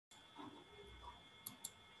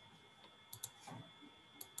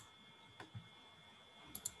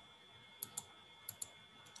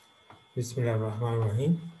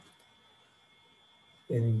Bismillahirrahmanirrahim.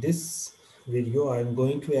 In this video, I'm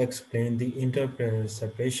going to explain the interplanar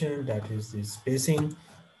separation, that is the spacing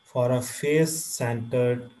for a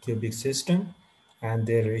face-centered cubic system and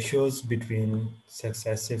their ratios between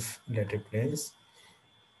successive letter planes.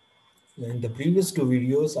 In the previous two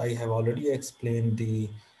videos, I have already explained the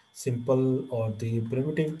simple or the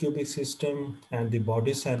primitive cubic system and the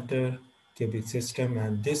body center cubic system,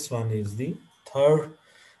 and this one is the third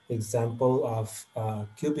example of a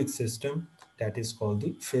cubic system that is called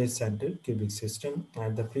the face-centered cubic system,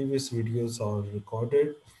 and the previous videos are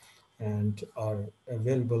recorded and are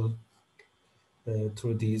available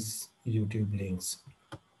through these YouTube links.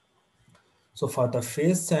 So for the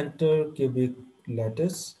face-centered cubic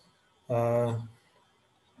lattice, uh,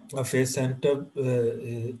 a face center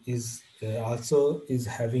is also is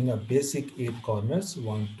having a basic 8 corners,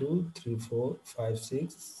 1, 2, 3, 4, 5,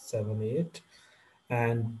 6, 7, 8,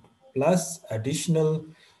 and plus additional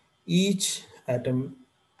each atom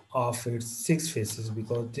of its 6 faces,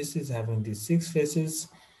 because this is having the 6 faces,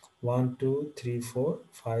 1, 2, 3, 4,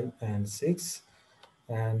 5, and 6,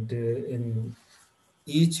 and in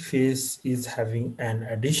each face is having an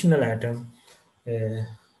additional atom. uh,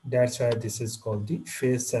 that's why this is called the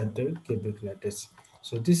face center cubic lattice.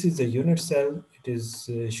 So this is a unit cell. It is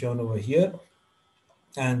shown over here,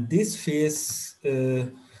 and this face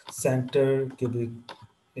center cubic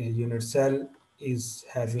unit cell is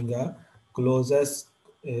having a closest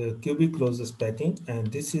cubic closest packing, and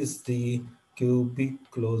this is the cubic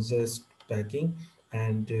closest packing.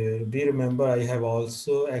 And we remember I have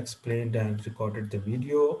also explained and recorded the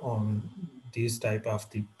video on these type of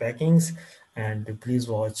the packings, and please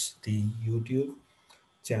watch the YouTube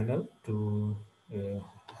channel to uh,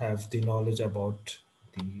 have the knowledge about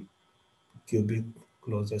the cubic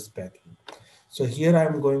closest packing. So here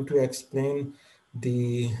I'm going to explain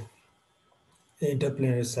the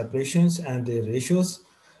interplanar separations and the ratios,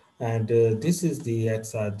 and this is the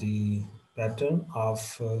XRD pattern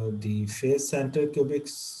of the face center cubic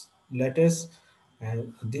lattice,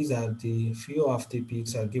 and these are the few of the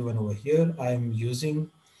peaks are given over here. I'm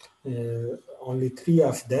using only 3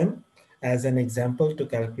 of them as an example to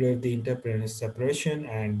calculate the interplanar separation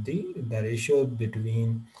and the ratio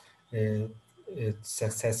between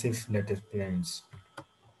successive lattice planes.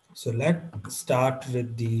 So let's start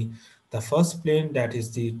with the first plane, that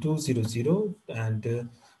is the 200, and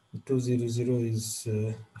 200 is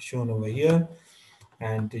shown over here,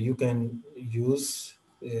 and you can use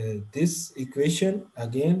this equation.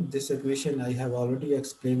 Again, this equation I have already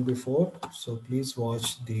explained before, so please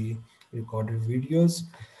watch the recorded videos.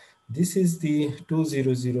 This is the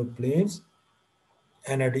 200 planes.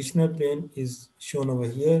 An additional plane is shown over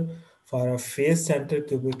here for a face center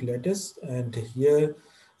cubic lattice, and here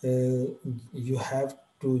you have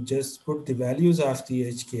to just put the values of the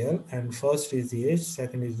HKL, and first is the H,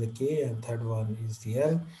 second is the K, and third one is the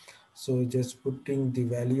L. So just putting the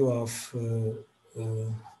value of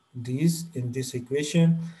these in this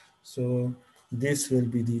equation. So this will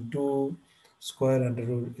be the 2 square under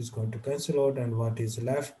root is going to cancel out, and what is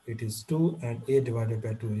left, it is 2, and A divided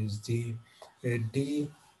by 2 is the D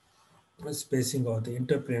spacing or the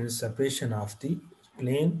interplanar separation of the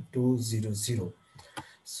plane 200.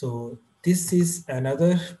 So this is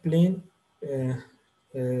another plane,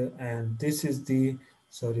 and this is the,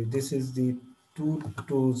 sorry, this is the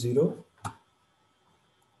 220.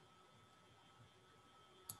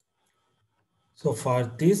 So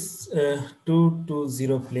for this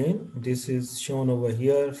 220 plane, this is shown over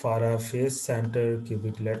here for a face center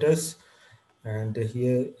cubic lattice, and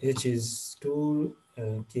here H is 2,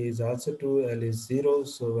 K is also 2, L is 0.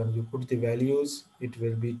 So when you put the values, it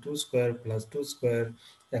will be 2 square plus 2 square.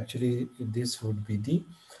 Actually, this would be the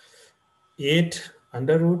 8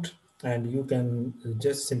 under root, and you can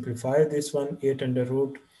just simplify this one. 8 under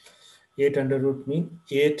root, 8 under root mean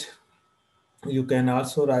 8. You can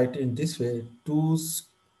also write in this way, 2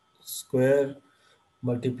 square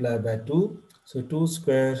multiplied by 2. So 2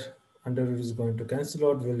 square under root is going to cancel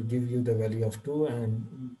out, will give you the value of 2,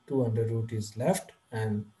 and 2 under root is left,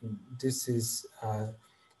 and this is a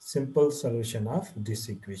simple solution of this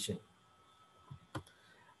equation.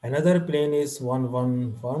 Another plane is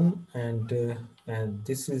 111, and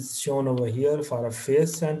this is shown over here for a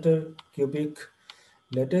face center cubic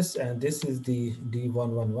lattice, and this is the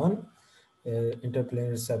D111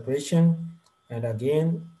 interplanar separation. And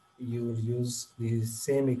again, you will use the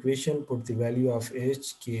same equation, put the value of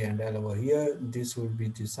H, K, and L over here. This will be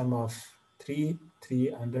the sum of 3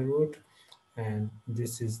 under root, and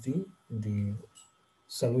this is the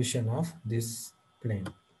solution of this plane.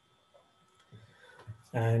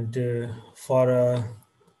 And for a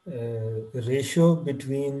ratio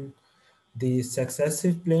between the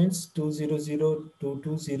successive planes 200,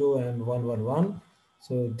 220, and 111.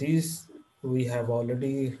 So these we have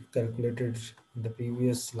already calculated in the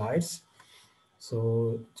previous slides.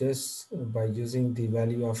 So just by using the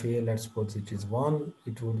value of a, let's suppose it is 1,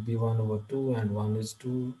 it would be 1 over 2, and 1 is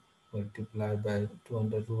 2 multiplied by 2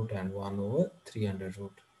 under root and 1 over 3 under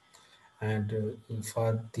root. And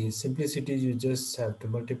for the simplicity, you just have to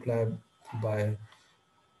multiply by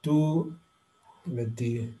 2 with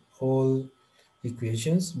the whole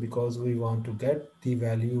equations, because we want to get the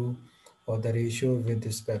value or the ratio with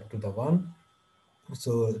respect to the 1.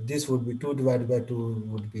 So this would be 2 divided by 2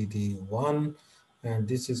 would be the 1, and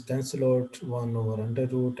this is cancel out 1 over under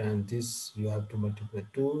root, and this you have to multiply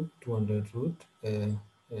 2 under root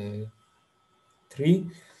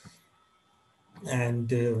 3.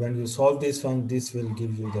 And when you solve this one, this will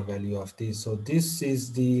give you the value of this. So this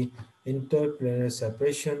is the interplanar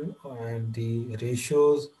separation and the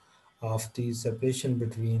ratios of the separation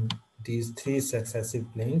between these three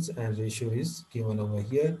successive planes, and ratio is given over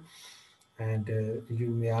here. And you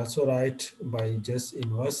may also write by just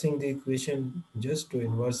inversing the equation, just to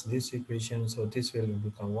inverse this equation. So this will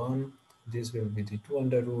become 1, this will be the 2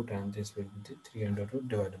 under root, and this will be the 3 under root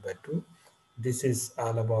divided by 2. This is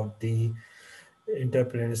all about the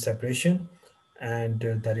interplanar separation and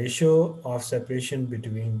the ratio of separation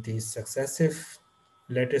between the successive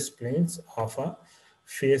lattice planes of a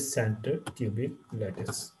face-centered cubic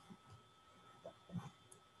lattice.